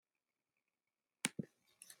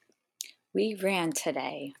We ran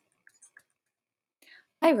today.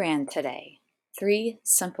 I ran today. 3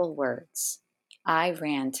 simple words. I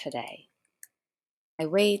ran today. My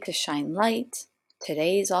way to shine light.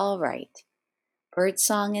 Today's all right.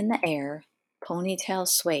 Birdsong in the air. Ponytail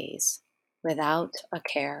sways. Without a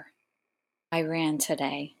care. I ran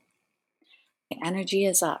today. My energy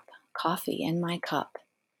is up. Coffee in my cup.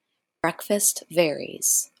 Breakfast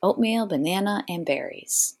varies. Oatmeal, banana, and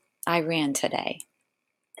berries. I ran today.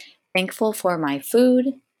 Thankful for my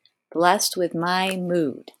food. Blessed with my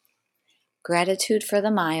mood. Gratitude for the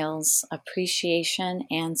miles, appreciation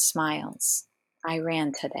and smiles. I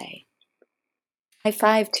ran today. High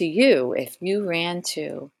five to you if you ran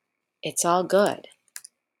too. It's all good.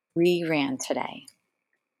 We ran today.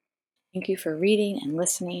 Thank you for reading and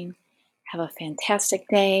listening. Have a fantastic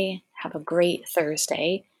day. Have a great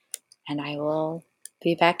Thursday. And I will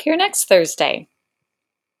be back here next Thursday.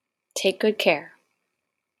 Take good care.